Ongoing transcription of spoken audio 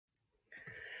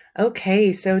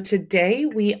Okay, so today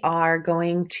we are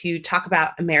going to talk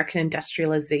about American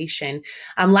industrialization.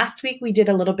 Last week we did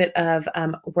a little bit of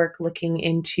work looking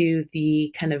into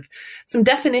the kind of some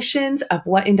definitions of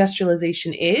what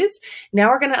industrialization is. Now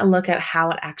we're going to look at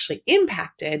how it actually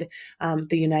impacted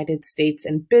the United States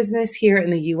and business here in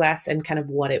the U.S. and kind of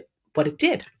what it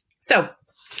did. So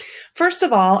first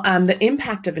of all, the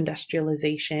impact of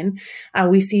industrialization,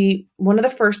 we see one of the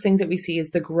first things that we see is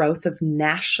the growth of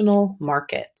national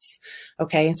markets.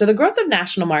 Okay, and so the growth of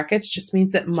national markets just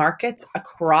means that markets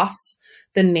across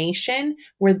the nation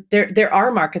where there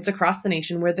are markets across the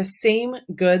nation where the same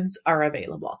goods are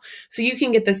available. So you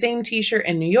can get the same t-shirt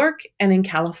in New York and in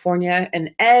California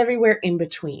and everywhere in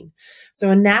between. So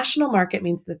a national market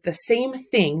means that the same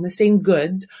thing, the same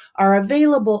goods are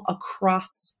available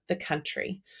across the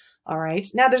country. All right.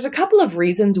 Now, there's a couple of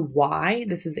reasons why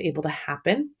this is able to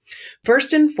happen.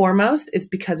 First and foremost is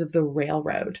because of the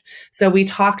railroad. So we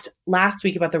talked last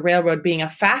week about the railroad being a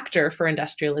factor for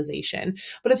industrialization,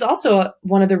 but it's also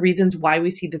one of the reasons why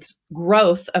we see this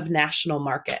growth of national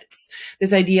markets.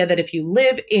 This idea that if you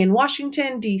live in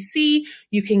Washington, D.C.,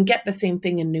 you can get the same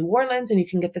thing in New Orleans and you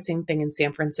can get the same thing in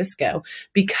San Francisco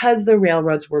because the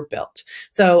railroads were built.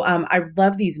 So I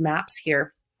love these maps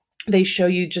here. They show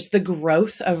you just the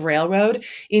growth of railroad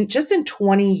in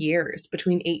 20 years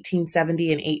between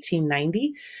 1870 and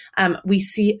 1890. We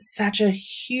see such a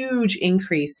huge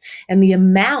increase in the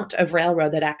amount of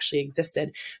railroad that actually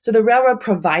existed. So the railroad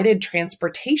provided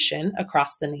transportation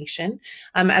across the nation.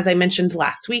 As I mentioned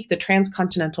last week, the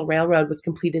Transcontinental Railroad was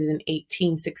completed in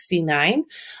 1869.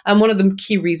 One of the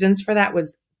key reasons for that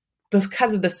was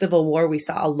because of the Civil War, we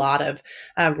saw a lot of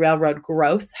railroad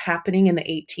growth happening in the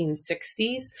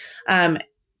 1860s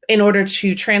in order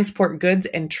to transport goods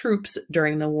and troops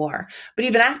during the war. But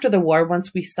even after the war,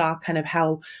 once we saw kind of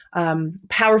how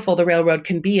powerful the railroad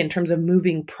can be in terms of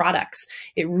moving products,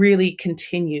 it really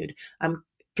continued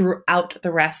throughout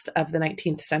the rest of the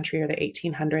 19th century or the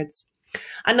 1800s.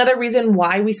 Another reason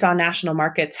why we saw national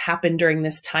markets happen during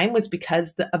this time was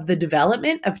because of the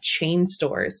development of chain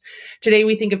stores. Today,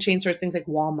 we think of chain stores, things like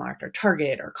Walmart or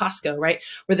Target or Costco, right?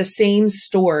 Where the same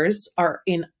stores are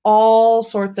in all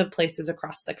sorts of places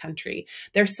across the country.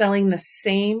 They're selling the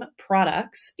same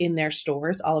products in their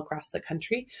stores all across the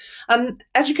country.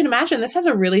 As you can imagine, this has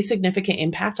a really significant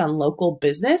impact on local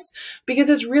business because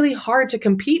it's really hard to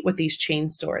compete with these chain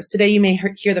stores. Today, you may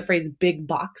hear the phrase big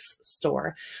box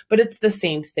store, but it's the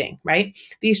same thing, right?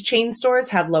 These chain stores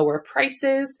have lower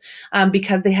prices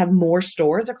because they have more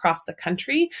stores across the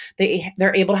country.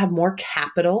 They're able to have more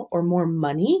capital or more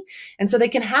money, and so they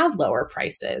can have lower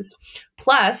prices.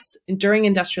 Plus, during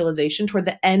industrialization, toward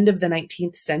the end of the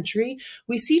 19th century,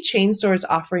 we see chain stores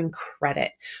offering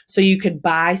credit. So you could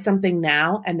buy something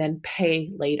now and then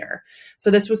pay later. So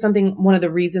this was one of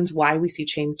the reasons why we see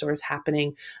chain stores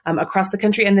happening across the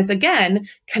country. And this, again,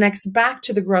 connects back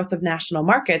to the growth of national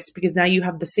markets because now you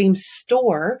have the same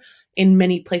store in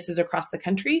many places across the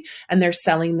country, and they're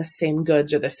selling the same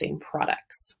goods or the same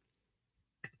products.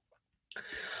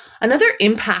 Another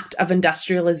impact of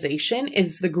industrialization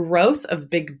is the growth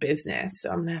of big business. So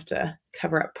I'm going to have to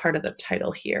cover up part of the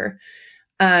title here.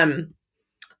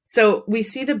 So we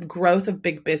see the growth of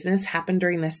big business happen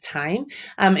during this time.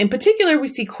 In particular, we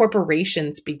see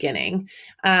corporations beginning.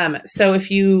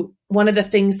 One of the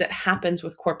things that happens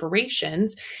with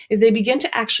corporations is they begin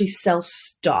to actually sell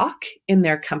stock in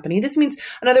their company. This means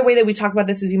another way that we talk about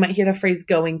this is you might hear the phrase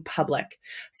going public.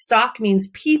 Stock means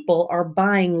people are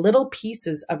buying little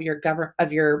pieces of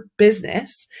your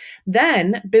business.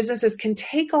 Then businesses can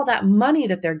take all that money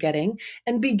that they're getting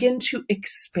and begin to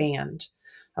expand.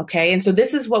 Okay, and so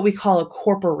this is what we call a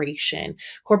corporation,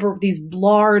 these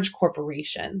large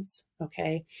corporations,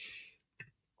 okay?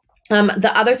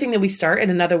 The other thing that we start,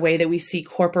 and another way that we see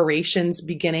corporations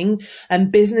beginning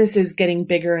and businesses getting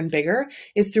bigger and bigger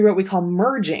is through what we call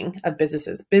merging of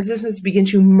businesses. Businesses begin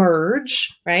to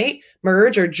merge, right?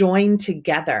 Merge or join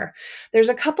together. There's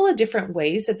a couple of different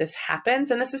ways that this happens,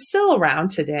 and this is still around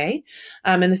today,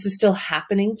 and this is still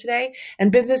happening today. And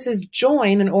businesses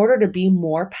join in order to be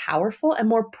more powerful and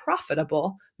more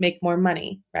profitable, make more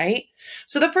money, right?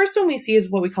 So the first one we see is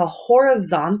what we call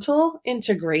horizontal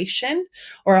integration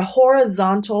or a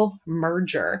horizontal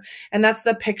merger. And that's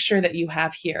the picture that you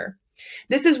have here.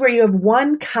 This is where you have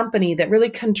one company that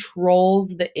really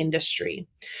controls the industry.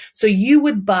 So you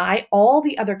would buy all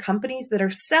the other companies that are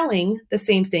selling the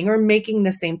same thing or making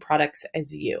the same products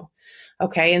as you.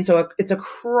 Okay, and so it's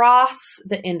across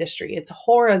the industry. It's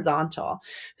horizontal.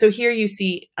 So here you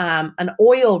see an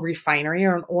oil refinery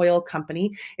or an oil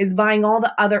company is buying all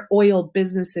the other oil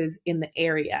businesses in the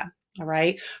area. All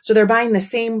right. So they're buying the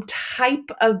same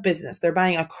type of business. They're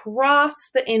buying across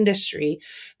the industry.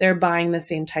 They're buying the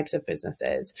same types of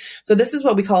businesses. So this is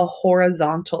what we call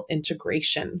horizontal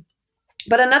integration.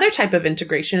 But another type of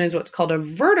integration is what's called a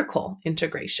vertical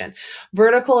integration.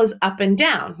 Vertical is up and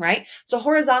down, right? So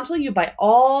horizontal, you buy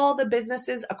all the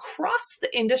businesses across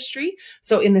the industry.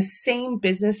 So in the same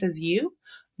business as you.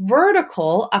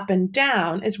 Vertical, up and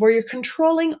down, is where you're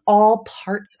controlling all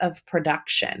parts of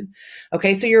production.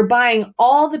 Okay, so you're buying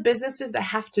all the businesses that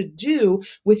have to do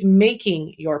with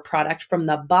making your product from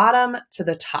the bottom to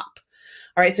the top.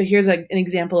 All right, so here's an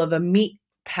example of a meat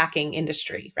packing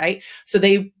industry, right? So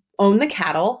they own the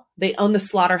cattle, they own the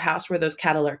slaughterhouse where those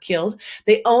cattle are killed,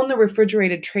 they own the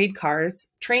refrigerated train cars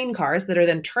that are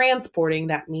then transporting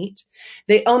that meat,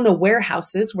 they own the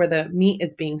warehouses where the meat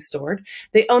is being stored,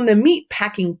 they own the meat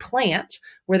packing plant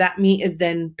where that meat is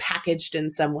then packaged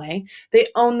in some way, they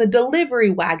own the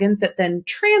delivery wagons that then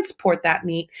transport that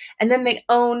meat, and then they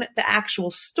own the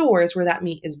actual stores where that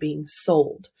meat is being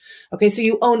sold. Okay, so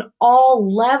you own all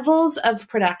levels of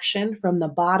production from the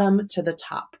bottom to the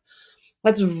top.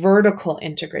 That's vertical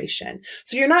integration.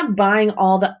 So you're not buying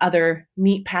all the other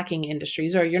meat packing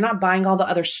industries, or you're not buying all the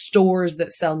other stores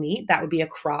that sell meat. That would be a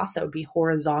cross. That would be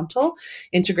horizontal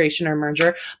integration or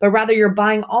merger. But rather, you're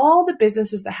buying all the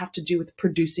businesses that have to do with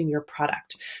producing your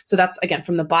product. So that's, again,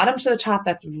 from the bottom to the top,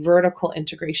 that's vertical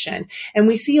integration. And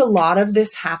we see a lot of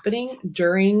this happening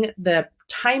during the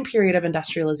time period of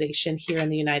industrialization here in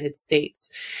the United States.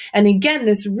 And again,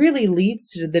 this really leads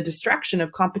to the destruction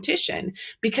of competition,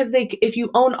 because if you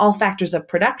own all factors of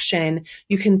production,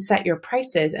 you can set your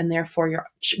prices, and therefore your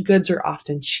goods are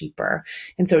often cheaper.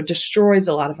 And so it destroys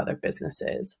a lot of other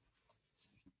businesses.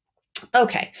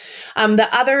 Okay. The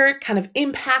other kind of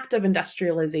impact of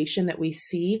industrialization that we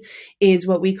see is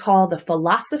what we call the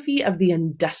philosophy of the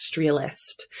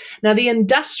industrialist. Now, the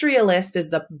industrialist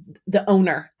is the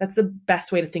owner. That's the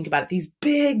best way to think about it. These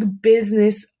big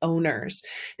business owners,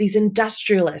 these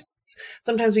industrialists,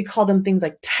 sometimes we call them things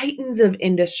like titans of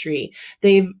industry.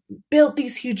 They've built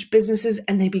these huge businesses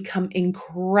and they become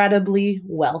incredibly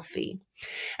wealthy.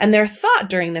 And their thought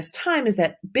during this time is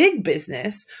that big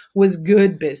business was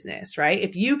good business, right?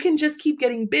 If you can just keep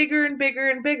getting bigger and bigger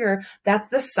and bigger, that's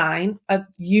the sign of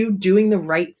you doing the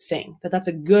right thing, that's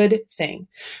a good thing,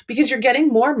 because you're getting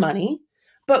more money.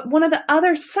 But one of the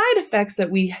other side effects that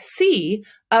we see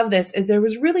of this is there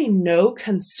was really no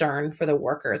concern for the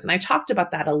workers. And I talked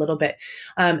about that a little bit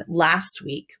last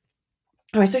week.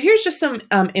 All right, so here's just some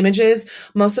images.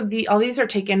 All these are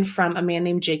taken from a man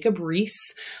named Jacob Riis.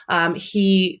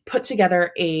 He put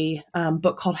together a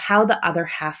book called How the Other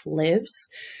Half Lives.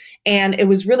 And it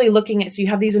was really looking at, so you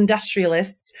have these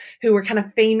industrialists who were kind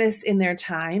of famous in their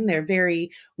time. They're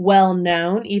very well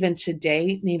known even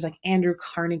today. Names like Andrew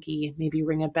Carnegie maybe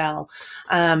ring a bell.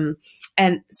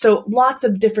 And so lots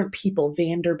of different people,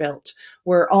 Vanderbilt,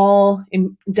 were all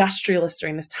industrialists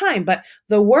during this time, but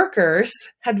the workers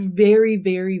had very,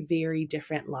 very, very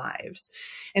different lives.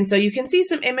 And so you can see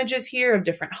some images here of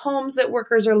different homes that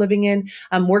workers are living in,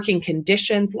 working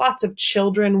conditions, lots of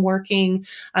children working.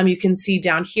 You can see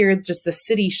down here, just the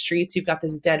city streets, you've got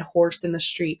this dead horse in the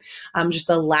street, just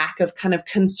a lack of kind of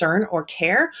concern or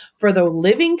care for the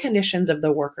living conditions of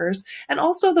the workers and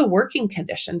also the working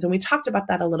conditions. And we talked about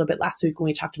that a little bit last week when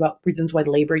we talked about reasons why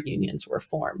labor unions were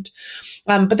formed.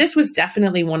 But this was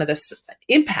definitely one of the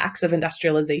impacts of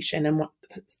industrialization, and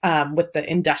with the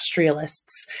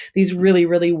industrialists, these really,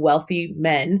 really wealthy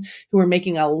men who were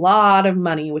making a lot of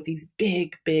money with these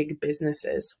big, big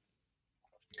businesses.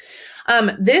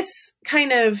 This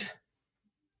kind of,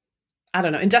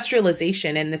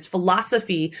 industrialization and this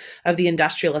philosophy of the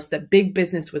industrialist that big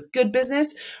business was good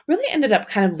business really ended up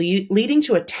kind of leading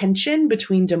to a tension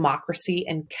between democracy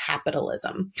and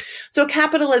capitalism. So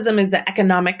capitalism is the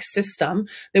economic system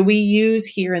that we use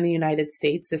here in the United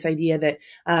States, this idea that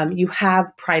you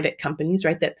have private companies,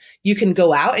 right, that you can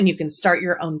go out and you can start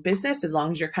your own business as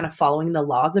long as you're kind of following the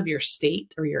laws of your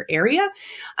state or your area.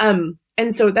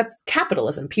 And so that's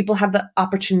capitalism. People have the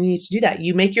opportunity to do that.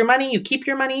 You make your money, you keep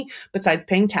your money, besides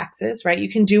paying taxes, right? You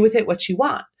can do with it what you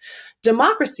want.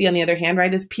 Democracy, on the other hand,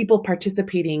 right, is people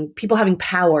participating, people having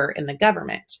power in the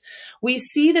government. We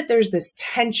see that there's this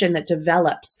tension that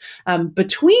develops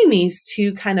between these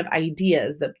two kind of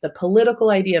ideas, the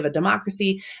political idea of a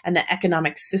democracy and the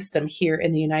economic system here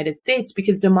in the United States,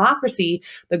 because democracy,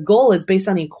 the goal is based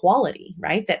on equality,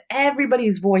 right? That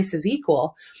everybody's voice is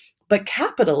equal. But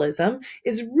capitalism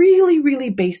is really, really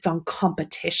based on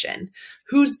competition.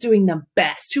 Who's doing the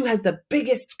best? Who has the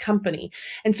biggest company?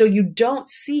 And so you don't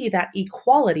see that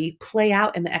equality play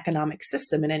out in the economic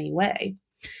system in any way.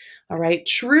 All right.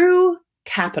 True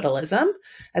capitalism,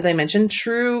 as I mentioned,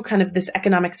 true kind of this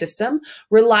economic system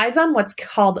relies on what's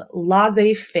called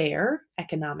laissez-faire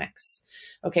economics.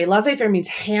 Okay, laissez-faire means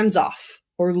hands off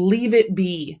or leave it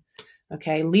be.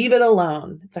 Okay, leave it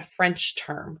alone. It's a French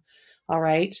term. All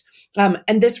right.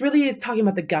 And this really is talking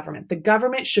about the government. The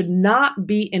government should not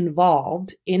be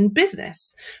involved in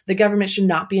business. The government should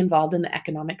not be involved in the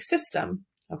economic system.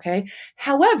 Okay.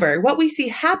 However, what we see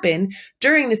happen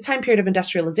during this time period of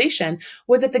industrialization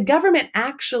was that the government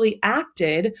actually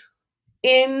acted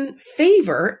in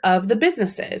favor of the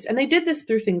businesses. And they did this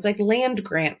through things like land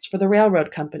grants for the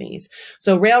railroad companies.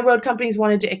 So railroad companies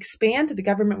wanted to expand. The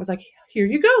government was like, here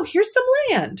you go. Here's some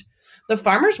land. The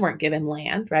farmers weren't given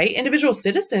land, right? Individual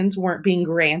citizens weren't being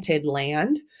granted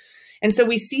land. And so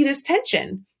we see this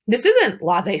tension. This isn't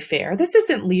laissez-faire. This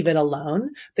isn't leave it alone.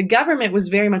 The government was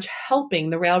very much helping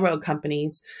the railroad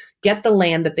companies get the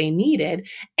land that they needed.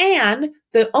 And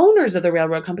the owners of the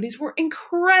railroad companies were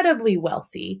incredibly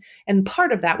wealthy. And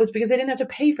part of that was because they didn't have to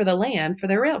pay for the land for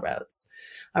their railroads.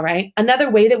 All right. Another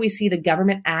way that we see the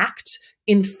government act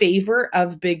in favor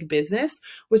of big business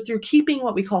was through keeping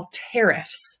what we call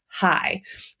tariffs high.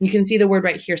 You can see the word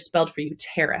right here spelled for you,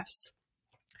 tariffs.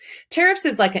 Tariffs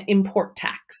is like an import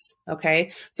tax,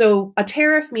 okay? So a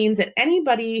tariff means that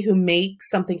anybody who makes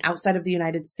something outside of the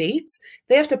United States,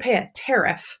 they have to pay a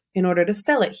tariff in order to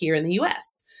sell it here in the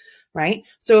US, right?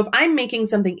 So if I'm making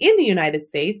something in the United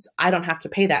States, I don't have to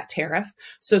pay that tariff.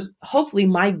 So hopefully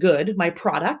my good, my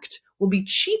product will be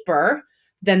cheaper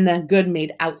than the good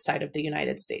made outside of the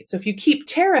United States. So if you keep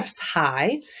tariffs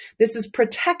high, this is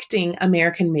protecting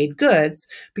American-made goods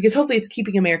because hopefully it's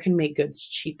keeping American-made goods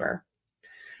cheaper.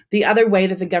 The other way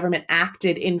that the government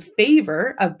acted in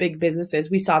favor of big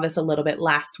businesses, we saw this a little bit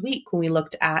last week when we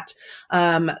looked at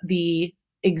the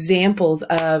examples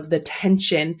of the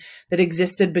tension that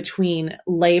existed between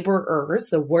laborers,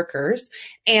 the workers,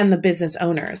 and the business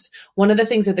owners. One of the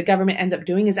things that the government ends up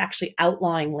doing is actually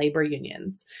outlawing labor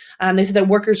unions. They said that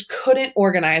workers couldn't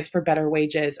organize for better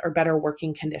wages or better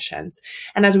working conditions.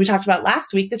 And as we talked about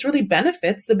last week, this really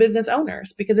benefits the business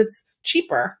owners because it's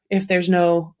cheaper if there's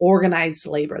no organized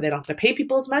labor. They don't have to pay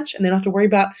people as much and they don't have to worry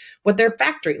about what their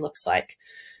factory looks like.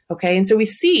 Okay, and so we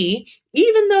see,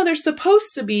 even though they're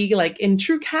supposed to be like in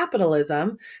true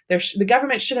capitalism, the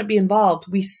government shouldn't be involved.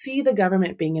 We see the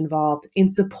government being involved in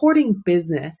supporting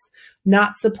business,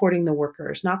 not supporting the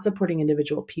workers, not supporting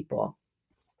individual people.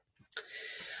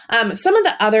 Some of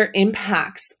the other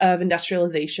impacts of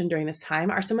industrialization during this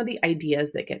time are some of the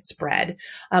ideas that get spread.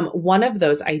 One of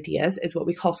those ideas is what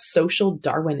we call social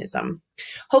Darwinism.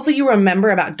 Hopefully you remember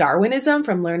about Darwinism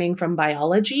from learning from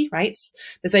biology, right?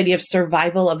 This idea of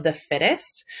survival of the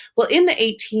fittest. Well, in the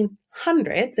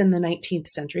 1800s, in the 19th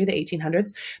century, the 1800s,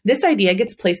 this idea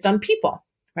gets placed on people,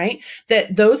 right?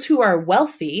 That those who are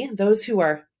wealthy, those who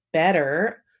are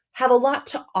better, have a lot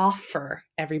to offer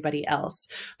everybody else.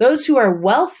 Those who are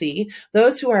wealthy,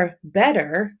 those who are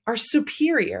better, are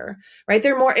superior, right?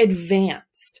 They're more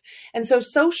advanced. And so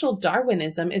social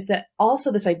Darwinism is that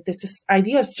also this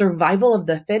idea of survival of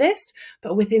the fittest,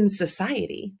 but within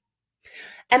society.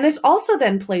 And this also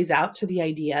then plays out to the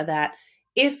idea that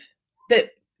if the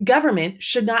government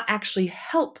should not actually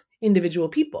help individual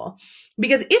people,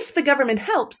 because if the government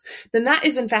helps, then that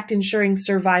is in fact ensuring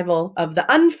survival of the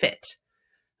unfit.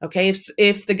 Okay,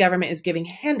 if the government is giving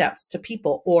handouts to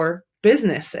people or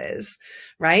businesses,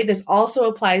 right? This also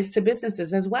applies to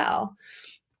businesses as well.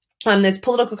 This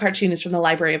political cartoon is from the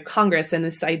Library of Congress, and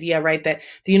this idea, right, that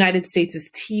the United States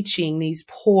is teaching these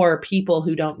poor people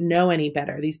who don't know any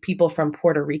better, these people from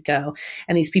Puerto Rico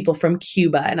and these people from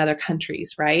Cuba and other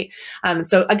countries, right?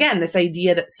 So again, this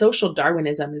idea that social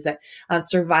Darwinism is that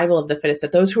survival of the fittest,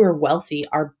 that those who are wealthy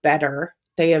are better.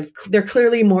 They're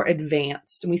clearly more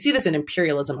advanced. And we see this in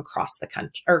imperialism across the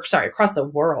country, across the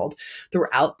world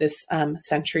throughout this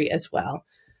century as well.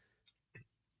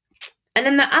 And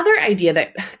then the other idea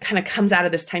that kind of comes out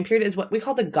of this time period is what we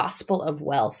call the gospel of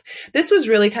wealth. This was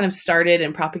really kind of started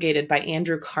and propagated by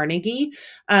Andrew Carnegie.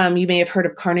 You may have heard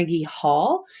of Carnegie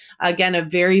Hall. Again,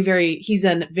 he's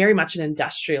very much an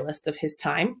industrialist of his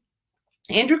time.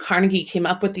 Andrew Carnegie came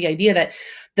up with the idea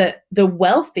that the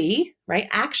wealthy, right,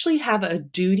 actually have a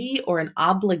duty or an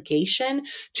obligation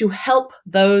to help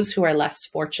those who are less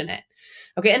fortunate.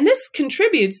 Okay, and this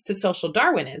contributes to social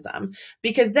Darwinism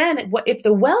because then if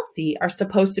the wealthy are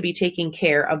supposed to be taking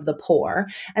care of the poor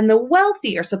and the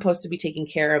wealthy are supposed to be taking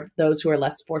care of those who are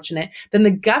less fortunate, then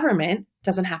the government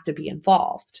doesn't have to be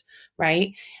involved,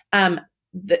 right?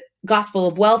 The gospel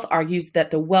of wealth argues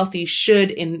that the wealthy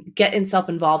should get itself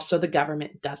involved so the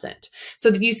government doesn't.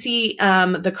 So that you see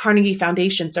the Carnegie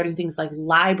Foundation starting things like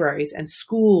libraries and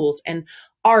schools and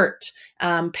art,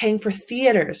 paying for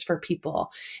theaters for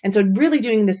people. And so really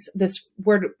doing this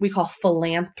word we call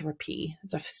philanthropy.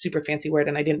 It's a super fancy word,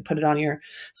 and I didn't put it on your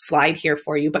slide here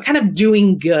for you, but kind of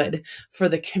doing good for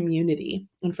the community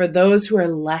and for those who are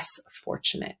less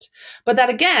fortunate. But that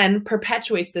again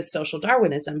perpetuates this social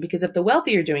Darwinism, because if the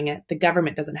wealthy are doing it, the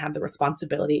government doesn't have the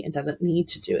responsibility and doesn't need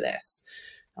to do this.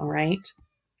 All right.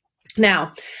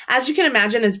 Now, as you can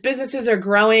imagine, as businesses are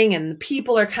growing and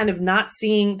people are kind of not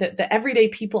seeing that, the everyday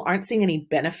people aren't seeing any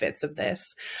benefits of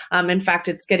this. In fact,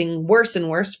 it's getting worse and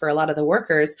worse for a lot of the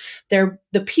workers. The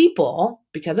people,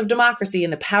 because of democracy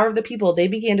and the power of the people, they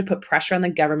began to put pressure on the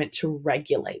government to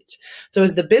regulate. So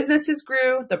as the businesses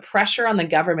grew, the pressure on the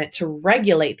government to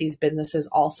regulate these businesses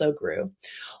also grew.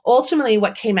 Ultimately,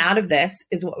 what came out of this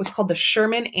is what was called the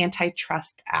Sherman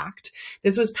Antitrust Act.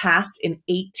 This was passed in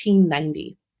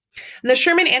 1890. And the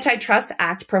Sherman Antitrust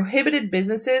Act prohibited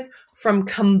businesses from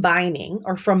combining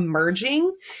or from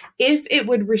merging if it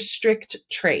would restrict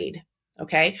trade.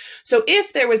 Okay, so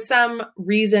if there was some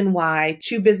reason why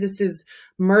two businesses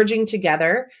merging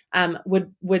together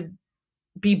would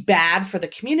be bad for the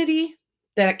community,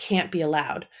 then it can't be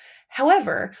allowed.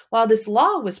 However, while this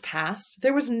law was passed,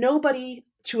 there was nobody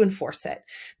to enforce it.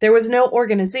 There was no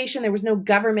organization, there was no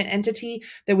government entity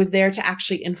that was there to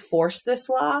actually enforce this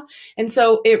law. And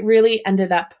so it really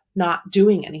ended up not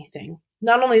doing anything.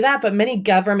 Not only that, but many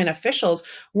government officials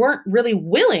weren't really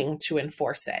willing to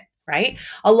enforce it, right?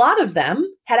 A lot of them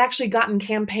had actually gotten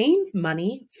campaign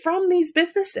money from these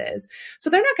businesses.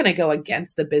 So they're not going to go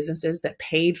against the businesses that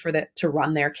paid for to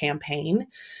run their campaign,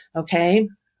 okay?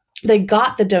 They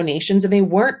got the donations and they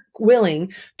weren't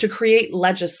willing to create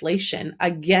legislation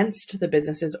against the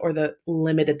businesses or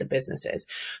limited the businesses.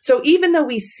 So even though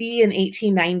we see in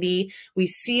 1890, we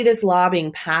see this law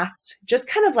being passed, just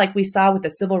kind of like we saw with the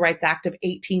Civil Rights Act of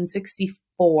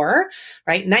 1864,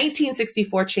 right?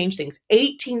 1964 changed things.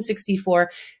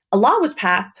 1864, a law was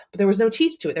passed, but there was no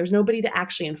teeth to it. There was nobody to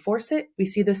actually enforce it. We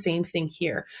see the same thing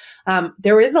here.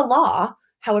 There is a law.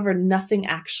 However, nothing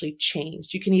actually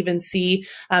changed. You can even see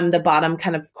the bottom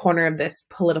kind of corner of this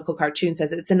political cartoon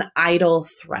says it's an idle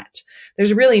threat.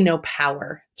 There's really no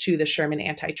power to the Sherman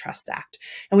Antitrust Act.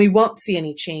 And we won't see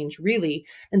any change really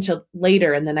until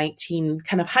later in the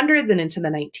 1900s and into the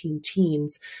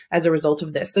 19-teens as a result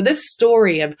of this. So this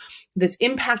story of this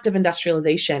impact of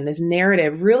industrialization, this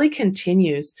narrative really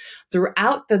continues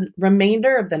throughout the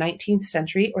remainder of the 19th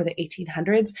century or the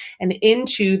 1800s and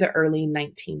into the early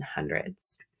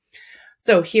 1900s.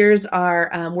 So here's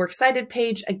our Works Cited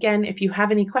page. Again, if you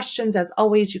have any questions, as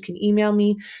always, you can email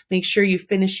me. Make sure you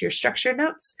finish your structured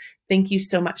notes. Thank you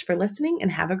so much for listening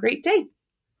and have a great day.